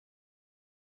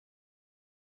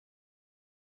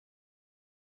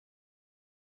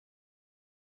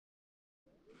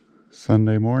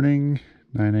Sunday morning,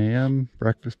 9 a.m.,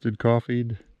 breakfasted,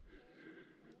 coffeeed.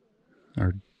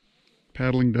 Our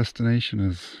paddling destination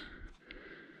is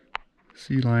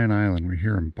Sea Lion Island. We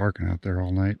hear them barking out there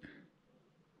all night.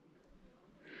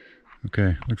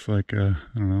 Okay, looks like, I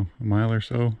don't know, a mile or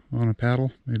so on a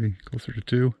paddle, maybe closer to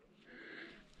 2.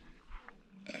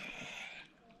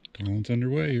 Island's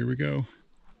underway, here we go.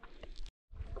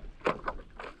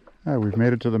 We've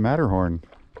made it to the Matterhorn,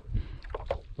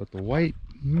 but the white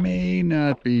may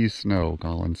not be snow,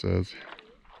 Colin says.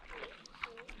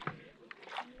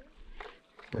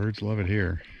 Birds love it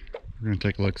here. We're going to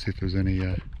take a look, see if there's any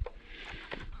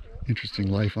interesting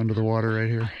life under the water right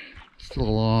here. Still a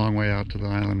long way out to the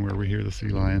island where we hear the sea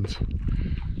lions.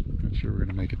 Not sure we're going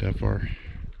to make it that far.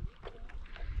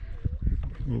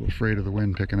 A little afraid of the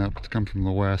wind picking up. It's come from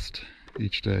the west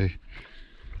each day,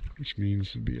 which means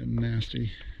it'd be a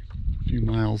nasty few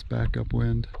miles back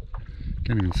upwind.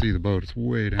 Can't even see the boat, it's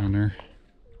way down there.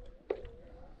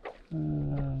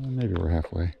 Maybe we're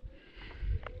halfway.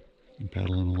 Been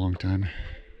paddling a long time.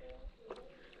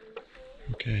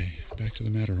 Okay, back to the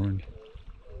Matterhorn.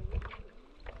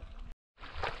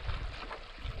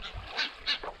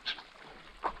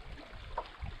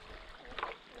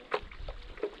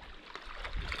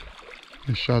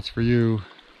 These shots for you,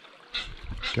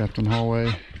 Captain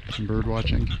Hallway, some bird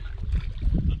watching.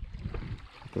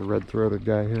 The red-throated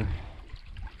guy here.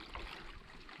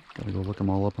 Gotta go look them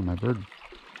all up on my bird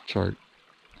chart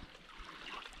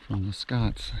from the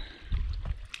Scots.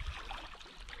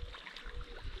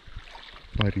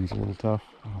 Lighting's a little tough.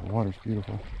 Oh, the water's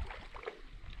beautiful.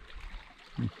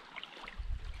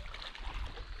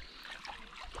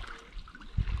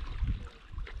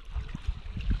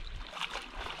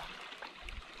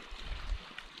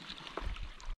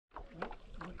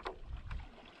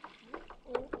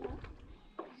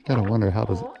 Gotta wonder, how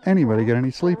does anybody get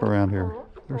any sleep around here?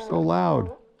 They're so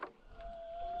loud.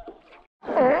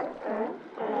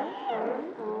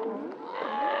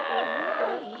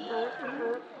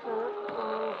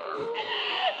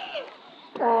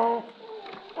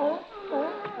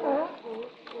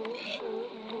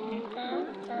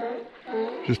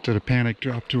 Just did a panic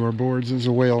drop to our boards. There's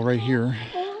a whale right here,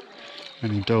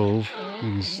 and he dove,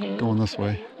 and he's going this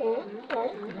way.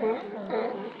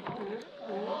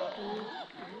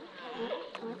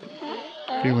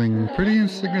 Feeling pretty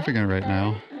insignificant right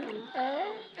now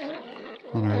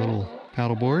on our little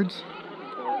paddle boards.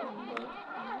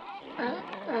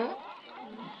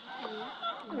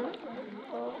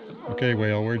 Okay,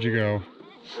 whale, where'd you go?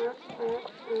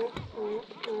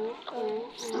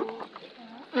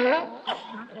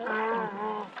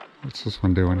 What's this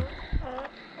one doing?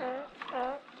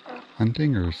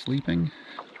 Hunting or sleeping?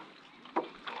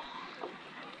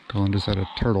 Colin just had a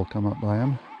turtle come up by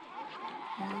him.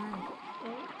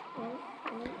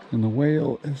 And the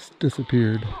whale has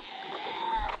disappeared.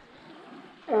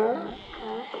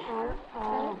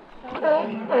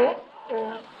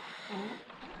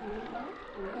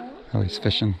 Oh, he's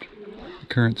fishing. The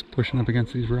current's pushing up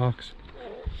against these rocks.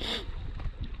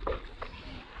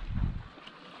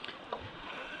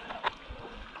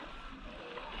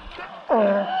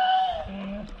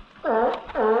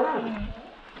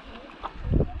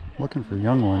 Looking for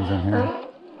young ones in here.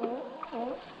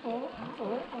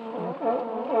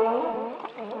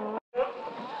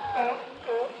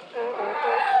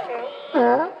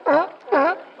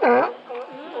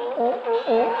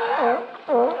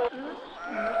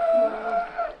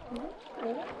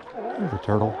 There's a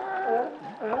turtle.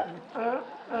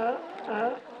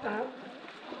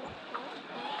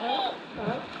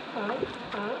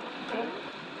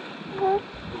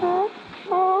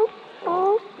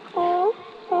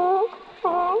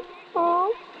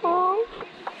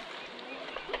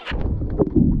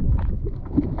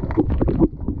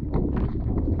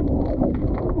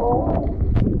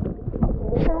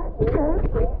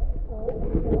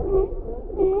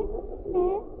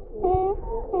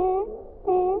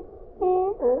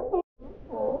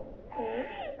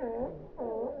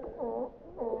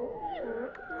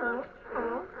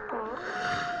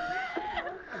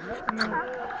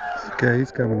 Okay,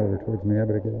 he's coming over towards me. I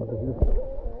better get out of here.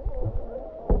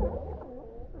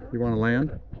 You want to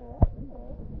land?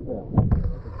 Yeah.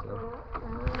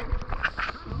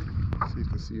 See if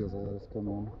the seals will let us come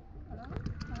in.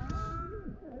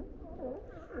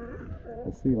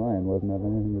 The sea lion wasn't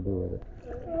having anything to do with it.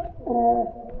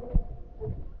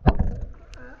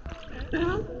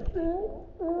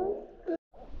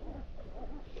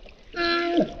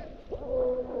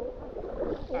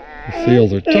 The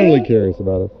seals are totally curious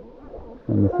about us.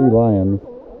 And the sea lions,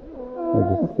 they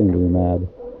just seem to be mad.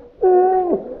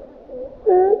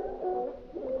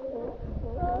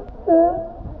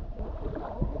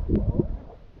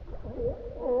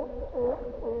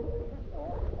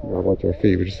 touch our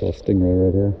feet. We just saw a stingray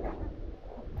right here.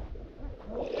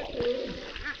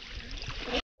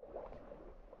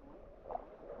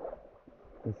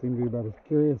 They seem to be about as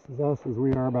curious as us as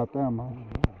we are about them. I don't know.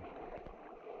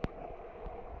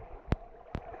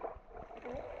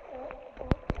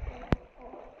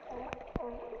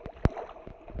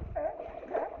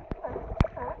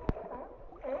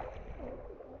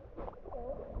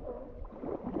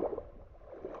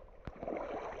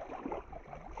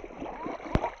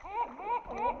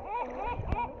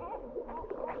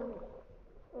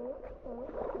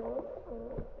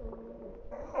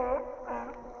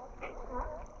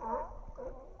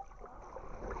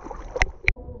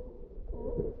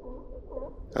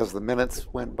 As the minutes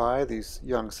went by, these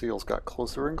young seals got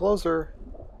closer and closer.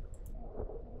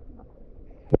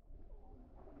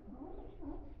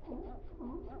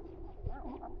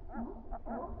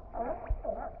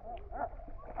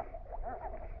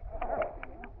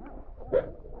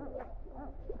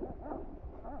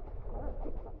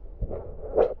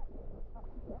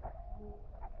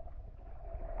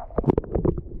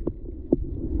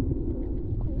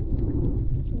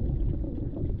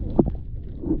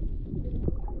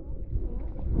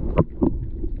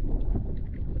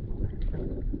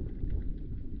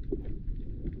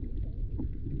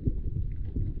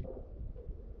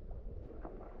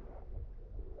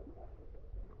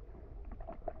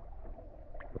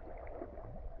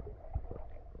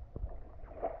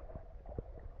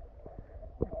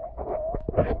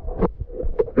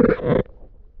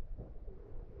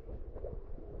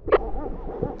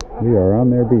 We are on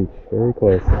their beach, very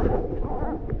close.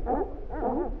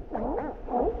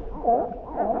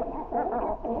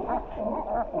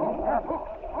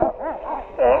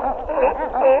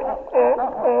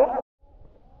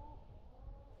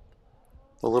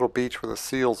 The little beach where the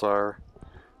seals are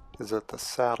is at the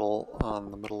saddle on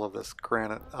the middle of this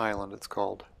granite island, it's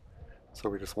called. So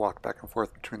we just walked back and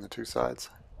forth between the two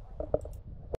sides.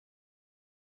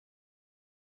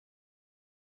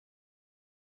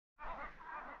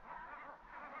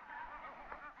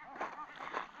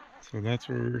 So that's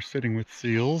where we're sitting with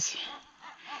seals,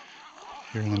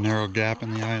 here in the narrow gap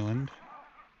in the island.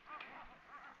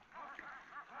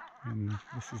 And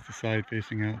this is the side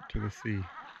facing out to the sea.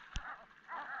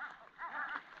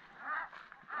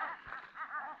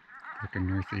 Looking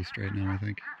northeast right now, I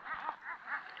think.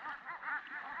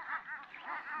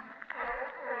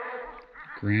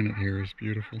 Granite here is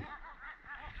beautiful.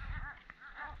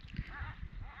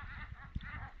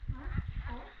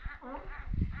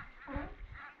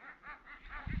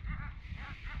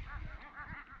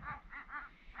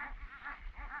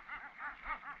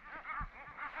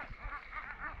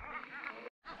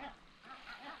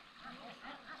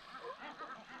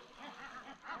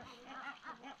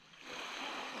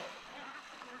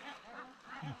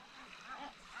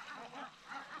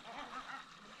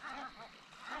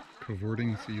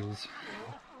 Cavorting seals.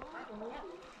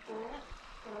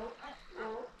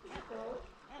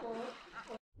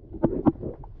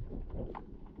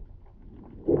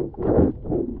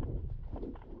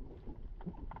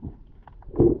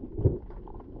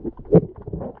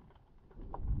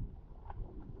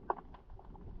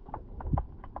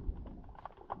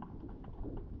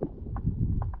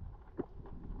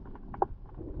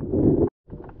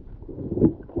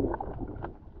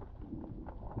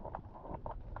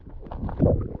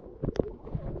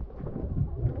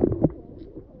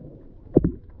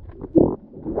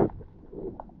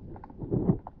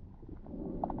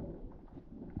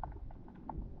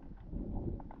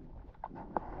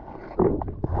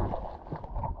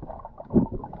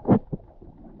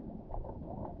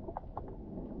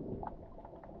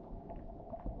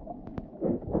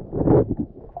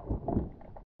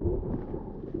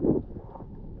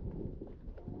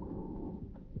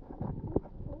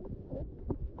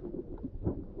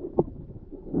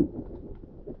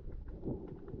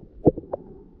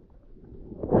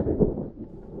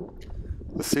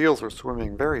 The seals are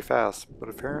swimming very fast, but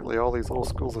apparently all these little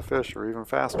schools of fish are even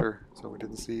faster, so we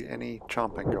didn't see any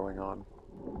chomping going on.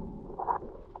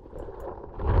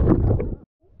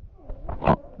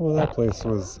 Well, that place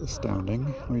was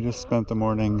astounding. We just spent the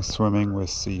morning swimming with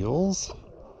seals,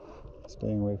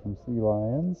 staying away from sea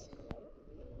lions.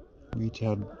 We each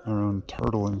had our own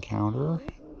turtle encounter.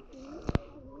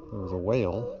 There was a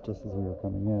whale just as we were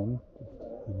coming in,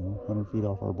 100 feet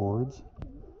off our boards.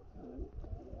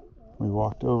 We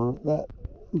walked over that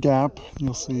gap.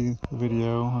 You'll see the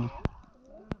video. I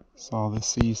saw the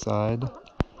seaside.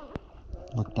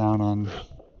 Looked down on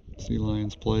sea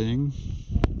lions playing.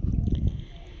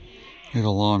 We have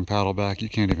a long paddle back. You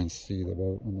can't even see the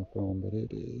boat on the film, but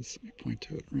it is. Let me point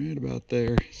to it right about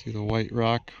there. See the white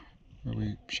rock where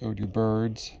we showed you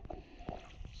birds.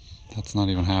 That's not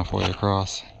even halfway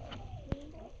across.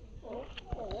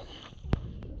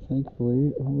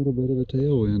 Thankfully, a little bit of a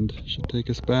tailwind should take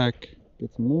us back. Get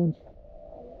some lunch.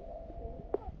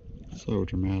 So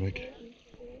dramatic.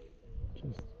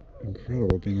 Just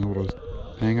incredible being able to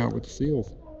hang out with the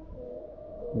seals.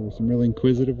 There were some really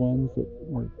inquisitive ones that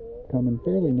were coming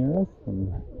fairly near us, and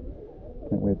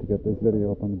can't wait to get this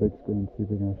video up on the big screen, see if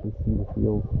we can actually see the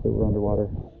seals that were underwater.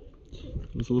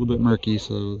 It was a little bit murky,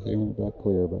 so they weren't that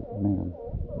clear, but man,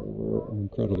 they were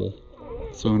incredible.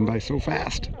 Swimming by so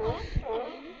fast.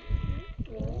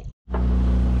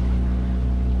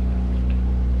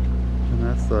 And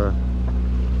that's the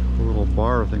little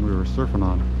bar thing we were surfing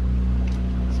on.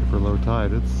 Super low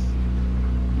tide. It's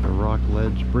a rock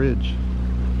ledge bridge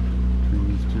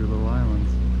between these two little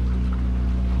islands.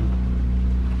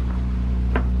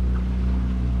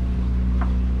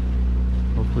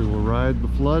 Hopefully we'll ride the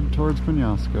flood towards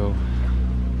Penasco.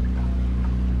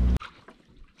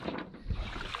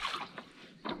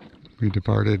 We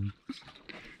departed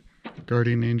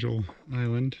Guardian Angel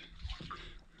Island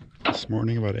this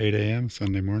morning about 8 a.m.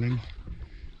 Sunday morning.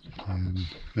 And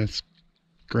that's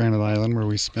Granite Island where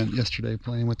we spent yesterday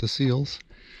playing with the seals.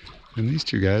 And these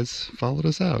two guys followed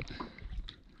us out.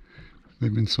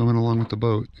 They've been swimming along with the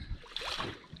boat.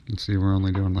 You can see we're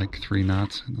only doing like 3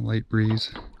 knots in the light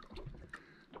breeze.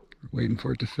 We're waiting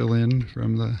for it to fill in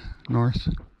from the north.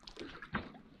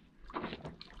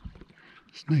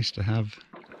 It's nice to have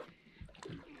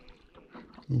a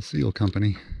little seal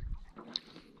company.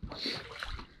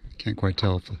 Can't quite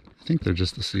tell if I think they're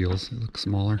just the seals. They look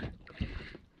smaller.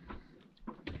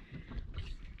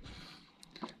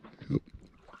 Oh.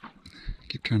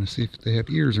 Keep trying to see if they have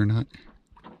ears or not.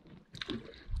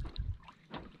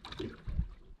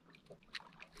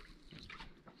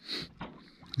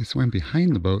 They swam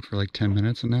behind the boat for like 10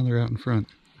 minutes and now they're out in front.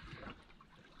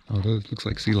 Oh, those looks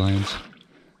like sea lions.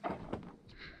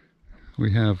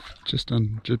 We have just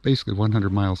basically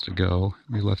 100 miles to go.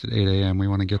 We left at 8 a.m. We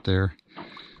want to get there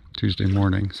Tuesday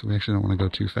morning, so we actually don't want to go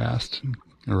too fast and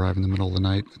arrive in the middle of the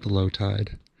night at the low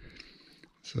tide.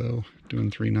 So doing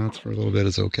 3 knots for a little bit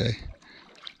is okay.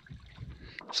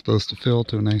 It's supposed to fill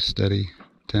to a nice steady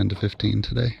 10 to 15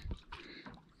 today.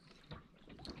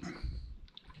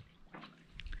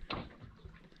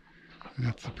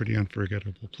 That's a pretty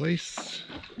unforgettable place.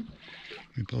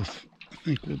 We both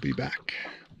think we'll be back.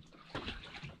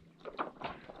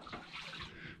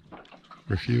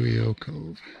 Refugio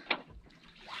Cove.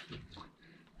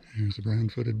 Here's a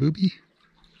brown-footed booby.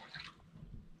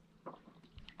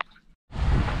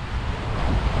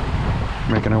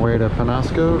 Making our way to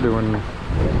Penasco, doing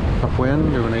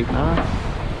upwind, doing 8 knots.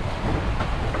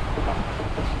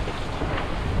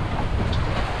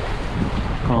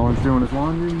 Colin's doing his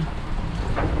laundry.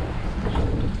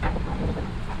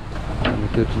 In the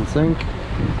kitchen sink.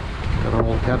 Got an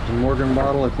old Captain Morgan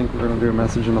bottle. I think we're going to do a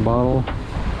message in the bottle.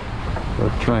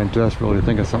 But trying desperately to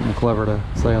think of something clever to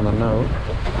say on the note.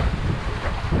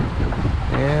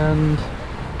 And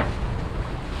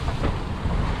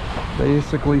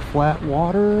basically flat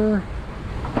water.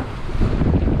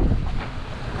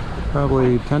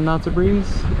 Probably 10 knots of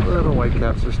breeze. Little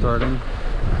whitecaps are starting.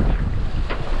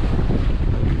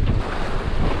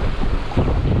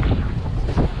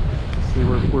 See,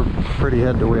 we're pretty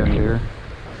head to wind here.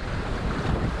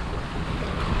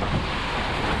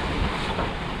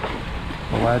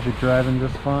 Pelagic driving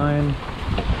just fine.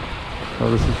 Oh,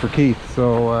 this is for Keith.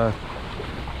 So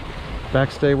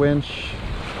backstay winch,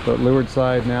 but leeward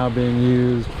side now being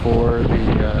used for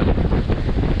the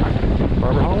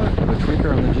barber hauler, the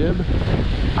tweaker on the jib.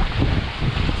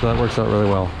 So that works out really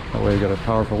well. That way you got a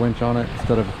powerful winch on it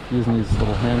instead of using these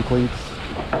little hand cleats.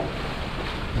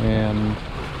 And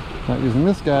not using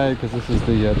this guy because this is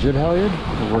the jib halyard.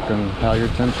 We're working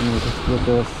halyard tension with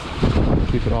this.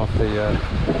 Keep it off the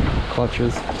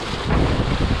clutches. So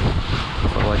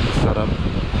I like the setup.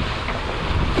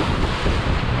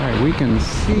 Alright, we can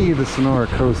see the Sonora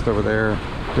coast over there.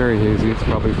 Very hazy. It's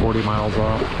probably 40 miles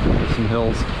off. There's some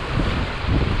hills.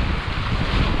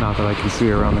 Not that I can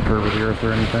see around the curve of the earth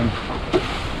or anything.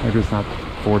 Maybe it's not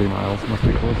 40 miles. Must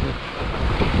be closer.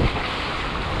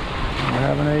 We're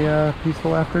having a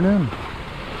peaceful afternoon.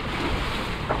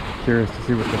 Curious to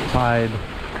see what the tide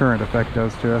current effect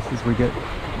does to us as we get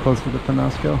closer to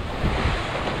Penasco.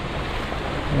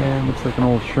 And looks like an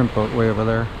old shrimp boat way over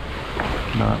there.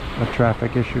 Not a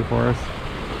traffic issue for us.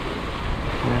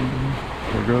 And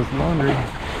there goes the laundry.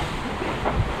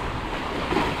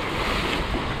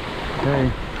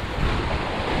 Okay.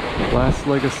 Last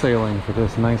leg of sailing for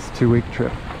this nice 2-week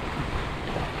trip.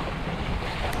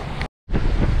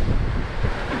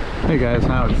 Hey guys,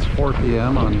 now it's 4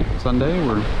 p.m. on Sunday.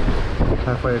 We're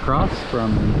halfway across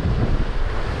from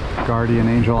Guardian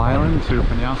Angel Island to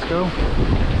Penasco.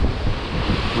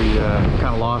 We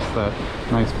kind of lost that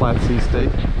nice flat sea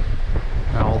state.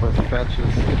 Now all this fetch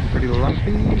is getting pretty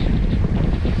lumpy.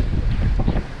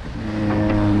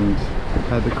 And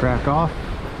had to crack off.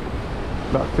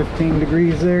 About 15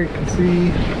 degrees there, you can see.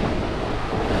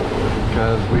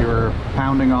 Because we were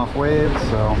pounding off waves,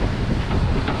 so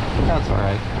that's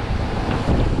alright.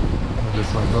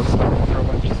 Just let those start for a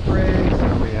bunch of spray,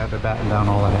 so we had to batten down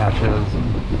all the hatches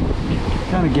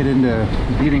and kind of get into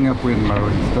beating up wind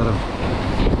mode instead of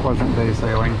pleasant day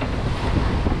sailing.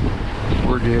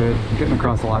 We're good, getting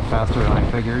across a lot faster than I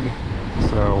figured,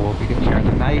 so we'll be getting here in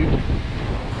the night.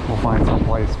 We'll find some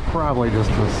place probably just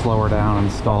to slow her down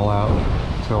and stall out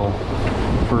till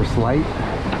first light,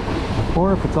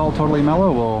 or if it's all totally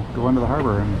mellow, we'll go into the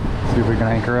harbor and see if we can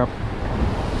anchor up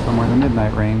somewhere in the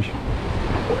midnight range.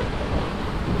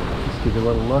 Just give you a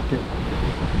little look at.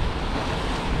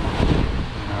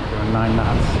 Now we're doing 9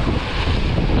 knots.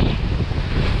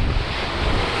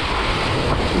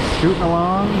 Just scooting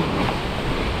along,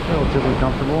 relatively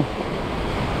comfortable.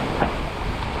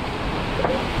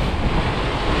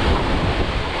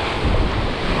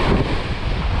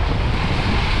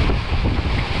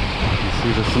 You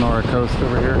see the Sonora coast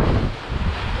over here.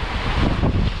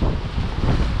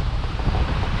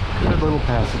 Good little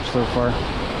passage so far.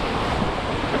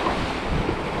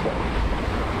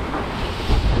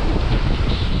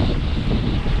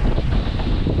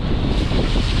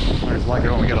 I just like it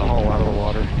when we get a hull out of the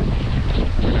water.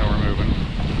 We know we're moving.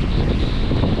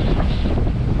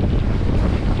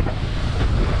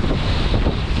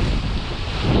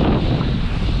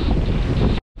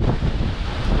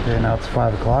 Okay, now it's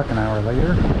 5 o'clock, an hour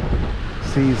later.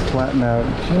 Sea's flattened out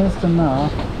just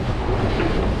enough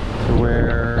to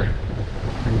where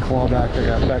I can claw back. I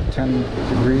got back 10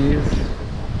 degrees.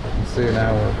 See,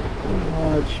 now we're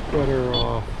much better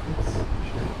off.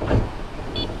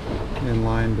 In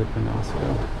line to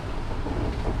Penasco.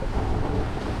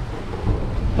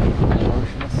 The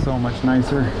ocean is so much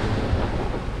nicer.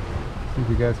 See if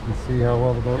you guys can see how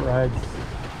well the boat rides.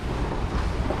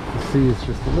 The sea is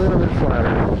just a little bit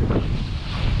flatter.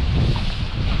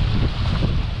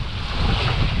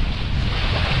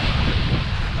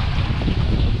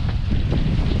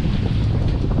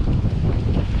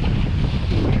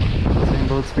 Same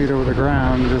boat speed over the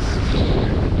ground, just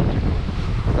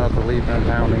without the leaping and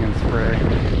pounding and spray.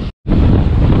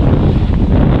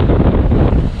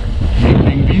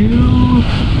 Evening view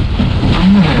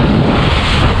from the head.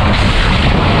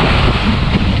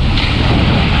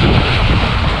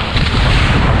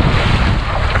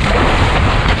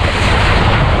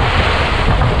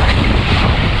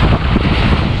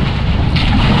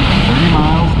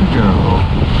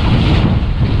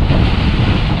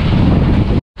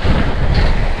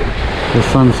 The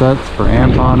sunsets for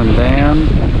Anton and Dan.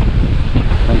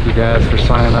 Thank you guys for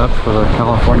signing up for the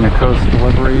California Coast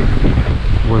delivery.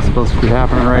 It was supposed to be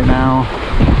happening right now.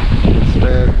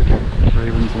 Instead,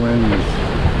 Ravenswing is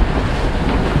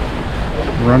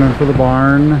running for the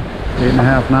barn.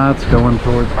 8.5 knots going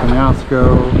towards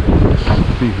Penasco.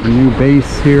 The new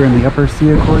base here in the upper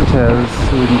Sea of Cortez,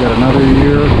 so we can get another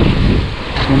year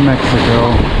in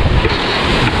Mexico.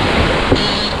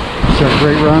 Had a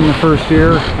great run the first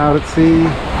year out at sea,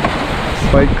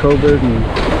 despite COVID and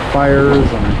fires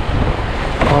and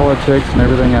politics and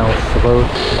everything else. The boat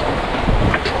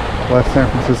left San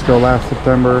Francisco last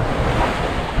September.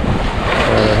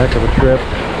 Had a heck of a trip.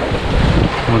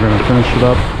 We're going to finish it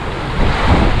up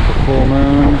for full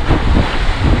moon.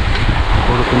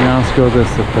 Puerto Penasco this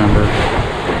September.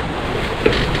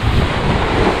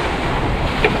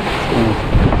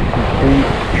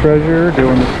 Treasure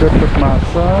doing the trip with my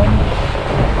son.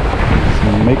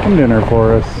 He's making dinner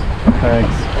for us.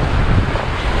 Thanks.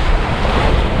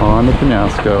 On to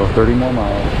Penasco, 30 more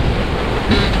miles.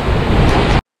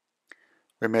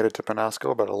 We made it to Penasco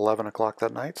about 11 o'clock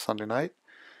that night, Sunday night,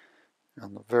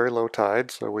 on the very low tide,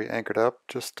 so we anchored up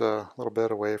just a little bit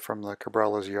away from the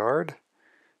Cabrales yard,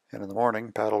 and in the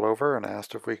morning paddled over and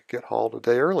asked if we could get hauled a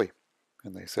day early,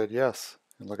 and they said yes.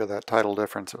 And look at that tidal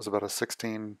difference. It was about a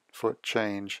 16-foot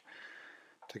change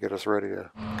to get us ready to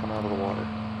come out of the water.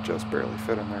 Just barely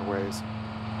fit in their ways.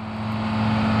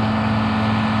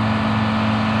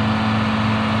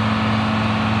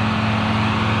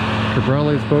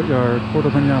 Cabrales Boatyard,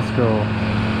 Puerto Penasco.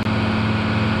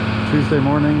 Tuesday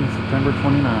morning, September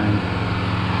 29.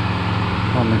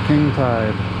 On the king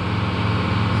tide.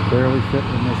 It's barely fit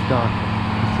in this dock.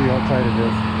 You see how tight it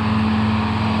is.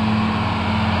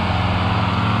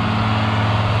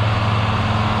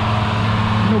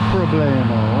 No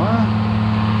problemo, huh?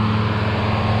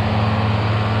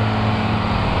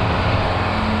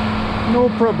 No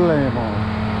problemo.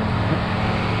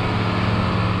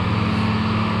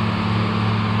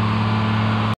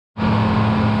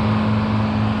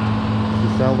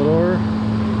 This is Salvador,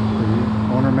 the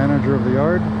owner-manager of the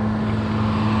yard.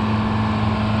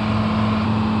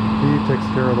 He takes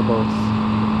care of the boats.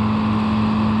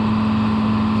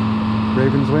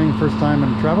 Ravenswing, first time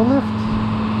in travel lift.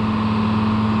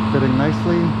 Fitting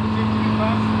nicely.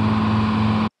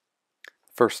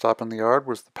 First stop in the yard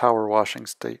was the power washing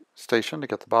station to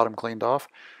get the bottom cleaned off.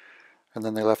 And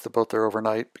then they left the boat there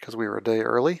overnight because we were a day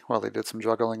early while they did some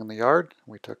juggling in the yard.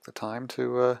 We took the time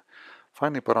to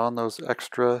finally put on those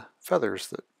extra feathers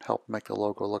that help make the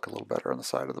logo look a little better on the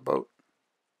side of the boat.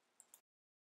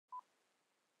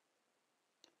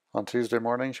 On Tuesday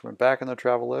morning, she went back in the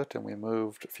travel lift and we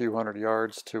moved a few hundred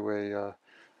yards to a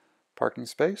parking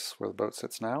space where the boat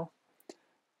sits now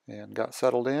and got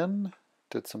settled in,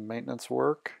 did some maintenance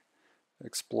work,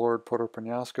 explored Puerto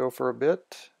Penasco for a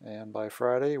bit, and by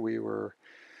Friday we were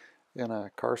in a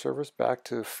car service back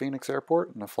to Phoenix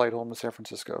Airport and a flight home to San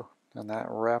Francisco. And that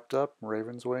wrapped up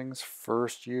Ravenswing's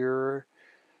first year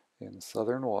in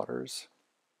southern waters.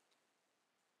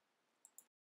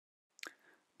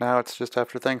 Now it's just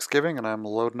after Thanksgiving and I'm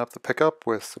loading up the pickup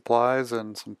with supplies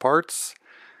and some parts.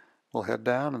 We'll head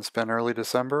down and spend early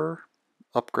December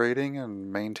upgrading and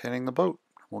maintaining the boat.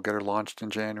 We'll get her launched in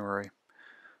January.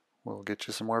 We'll get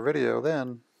you some more video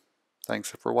then.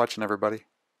 Thanks for watching, everybody.